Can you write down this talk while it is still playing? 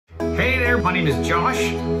Hey there, my name is Josh.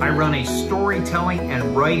 I run a storytelling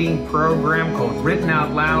and writing program called Written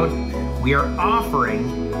Out Loud. We are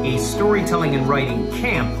offering a storytelling and writing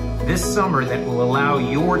camp this summer that will allow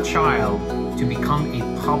your child to become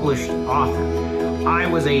a published author. I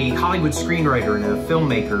was a Hollywood screenwriter and a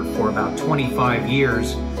filmmaker for about 25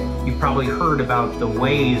 years. You've probably heard about the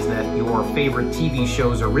ways that your favorite TV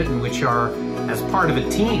shows are written, which are as part of a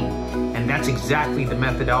team. And that's exactly the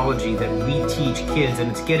methodology that we teach kids,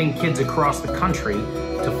 and it's getting kids across the country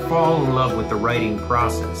to fall in love with the writing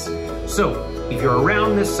process. So, if you're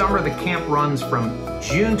around this summer, the camp runs from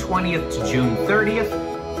June 20th to June 30th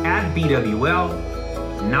at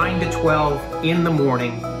BWL, 9 to 12 in the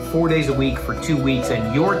morning, 4 days a week for 2 weeks,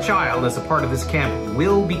 and your child, as a part of this camp,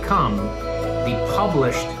 will become the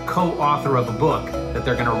published co-author of a book that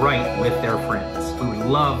they're gonna write with their friends. We would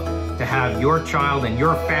love to have your child and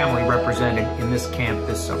your family represented in this camp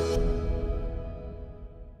this summer.